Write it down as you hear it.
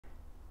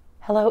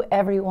Hello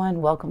everyone,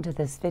 welcome to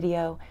this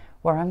video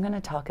where I'm going to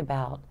talk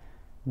about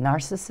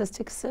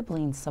narcissistic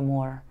siblings some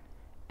more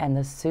and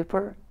the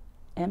super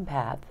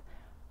empath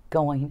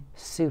going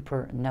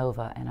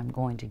supernova, and I'm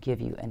going to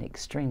give you an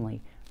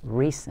extremely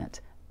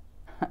recent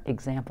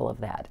example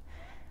of that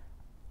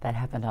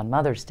happened on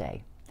Mother's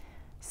Day.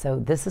 So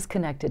this is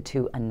connected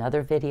to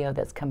another video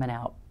that's coming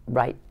out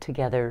right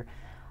together,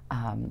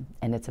 and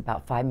it's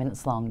about 5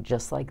 minutes long,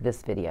 just like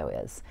this video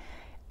is.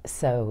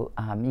 So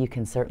you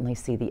can certainly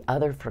see the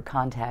other for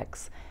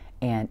context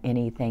and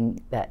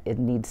anything that it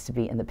needs to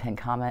be in the pinned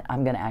comment.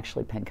 I'm going to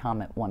actually pin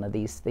comment one of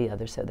these to the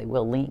other, so they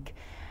will link.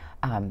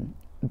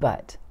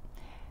 But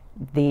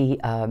the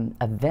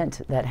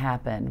event that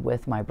happened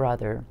with my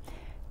brother,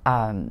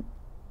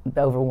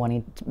 over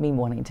me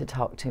wanting to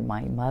talk to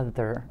my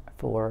mother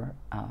for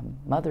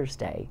Mother's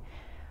Day,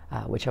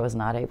 which I was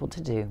not able to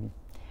do,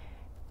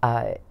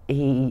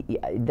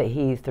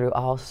 he threw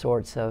all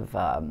sorts of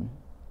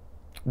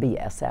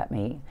BS at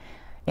me,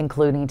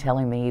 including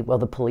telling me, well,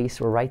 the police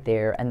were right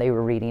there and they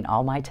were reading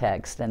all my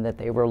text and that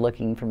they were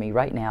looking for me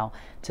right now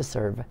to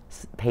serve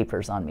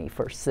papers on me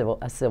for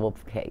a civil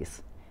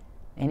case.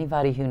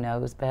 Anybody who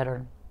knows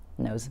better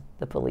knows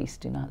the police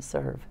do not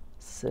serve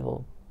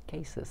civil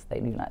cases. They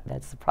do not.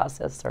 That's the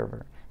process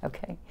server,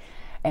 okay?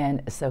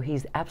 And so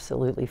he's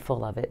absolutely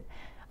full of it.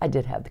 I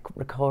did have the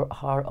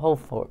whole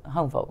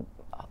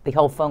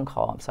phone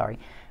call, I'm sorry,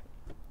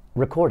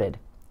 recorded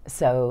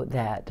so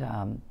that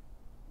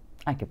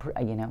I could,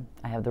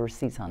 I have the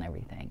receipts on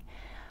everything.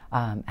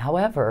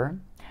 However,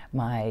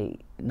 my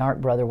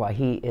narc brother, while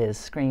he is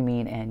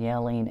screaming and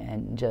yelling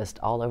and just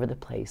all over the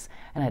place,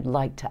 and I'd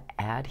like to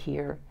add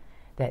here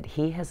that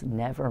he has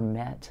never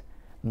met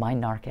my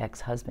narc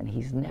ex-husband.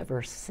 He's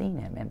never seen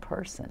him in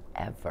person,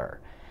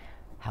 ever.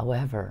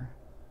 However,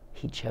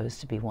 he chose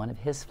to be one of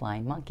his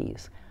flying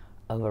monkeys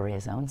over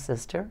his own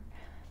sister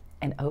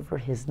and over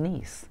his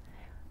niece.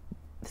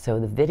 So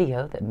the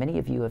video that many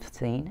of you have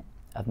seen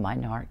of my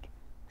narc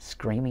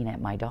screaming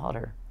at my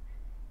daughter,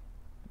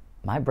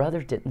 my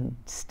brother didn't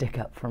stick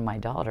up for my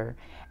daughter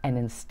and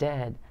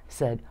instead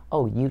said,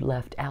 oh, you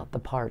left out the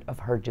part of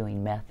her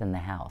doing meth in the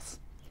house.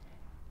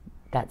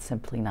 That's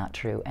simply not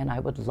true, and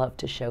I would love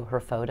to show her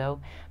photo,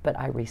 but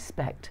I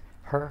respect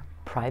her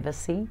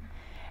privacy.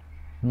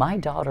 My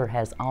daughter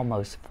has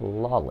almost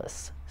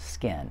flawless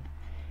skin.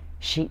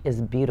 She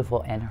is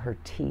beautiful and her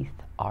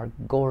teeth are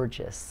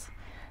gorgeous.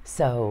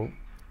 So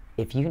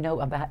if you know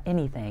about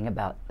anything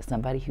about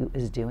somebody who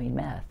is doing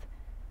meth,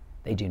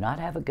 they do not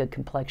have a good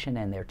complexion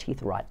and their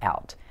teeth rot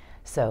out.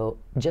 So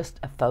just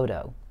a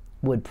photo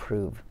would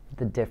prove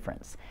the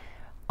difference.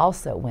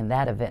 Also, when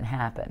that event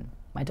happened,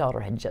 my daughter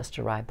had just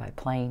arrived by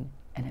plane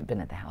and had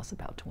been at the house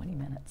about 20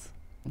 minutes,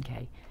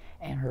 okay?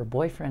 And her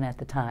boyfriend at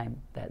the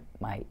time that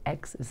my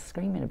ex is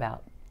screaming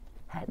about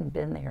hadn't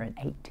been there in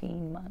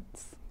 18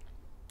 months.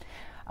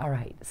 All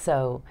right,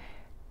 so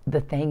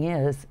the thing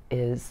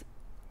is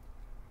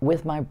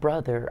with my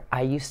brother,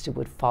 I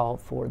would fall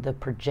for the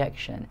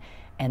projection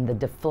and the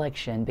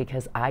deflection,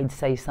 because I'd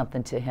say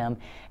something to him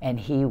and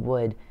he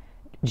would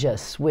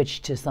just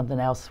switch to something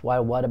else. Why,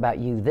 what about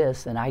you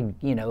this? And I,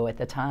 at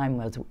the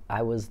time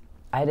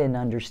I didn't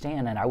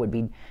understand, and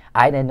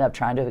I'd end up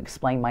trying to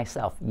explain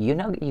myself. You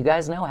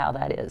guys know how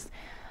that is.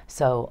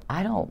 So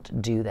I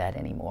don't do that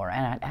anymore.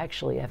 And I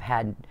actually have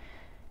had,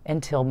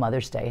 until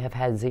Mother's Day, have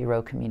had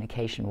zero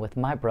communication with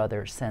my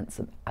brother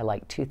since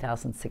like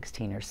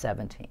 2016 or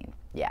 17.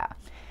 Yeah.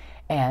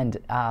 And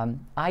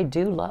I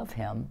do love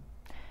him,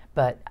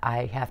 but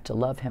I have to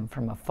love him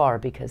from afar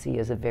because he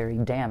is a very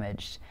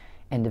damaged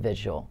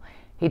individual.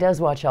 He does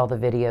watch all the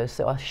videos,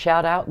 so a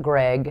shout out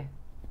Greg.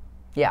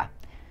 Yeah.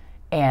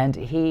 And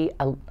he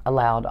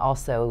allowed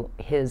also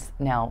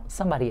now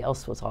somebody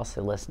else was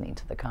also listening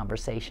to the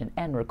conversation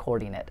and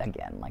recording it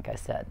again, like I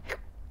said.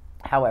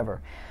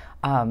 However,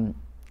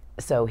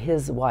 so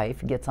his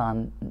wife gets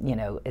on,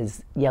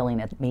 is yelling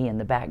at me in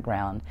the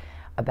background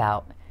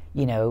about,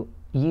 you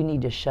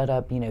need to shut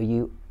up,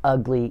 you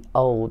ugly,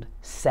 old,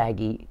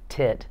 saggy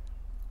tit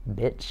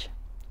bitch,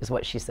 is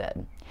what she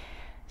said.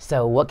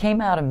 So what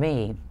came out of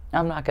me,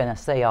 I'm not going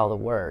to say all the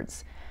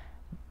words,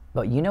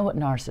 but you know what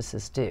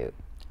narcissists do.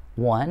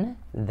 One,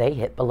 they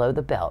hit below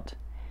the belt.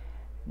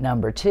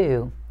 Number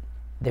two,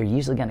 they're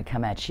usually going to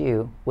come at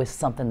you with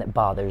something that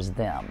bothers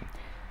them.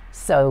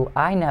 So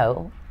I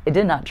know it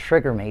did not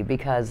trigger me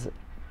because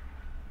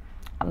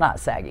I'm not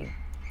saggy,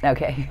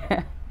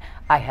 okay?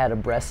 I had a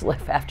breast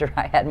lift after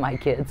I had my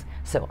kids,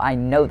 so I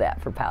know that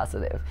for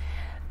positive.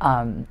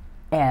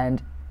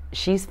 And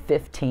she's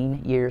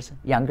 15 years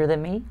younger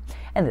than me,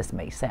 and this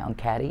may sound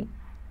catty,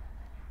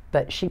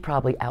 but she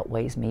probably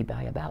outweighs me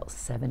by about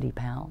 70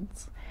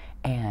 pounds.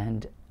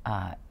 And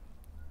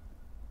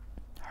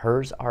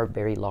hers are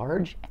very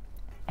large,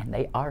 and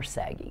they are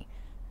saggy.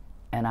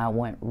 And I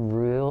went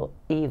real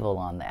evil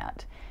on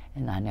that.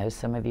 And I know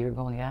some of you are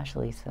going, gosh,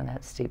 Lisa,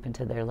 that's stooping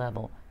to their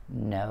level.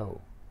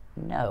 No,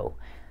 no.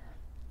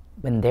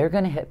 When they're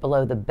going to hit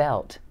below the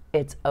belt,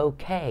 it's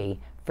okay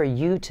for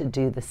you to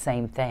do the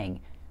same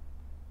thing.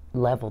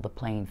 Level the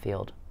playing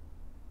field.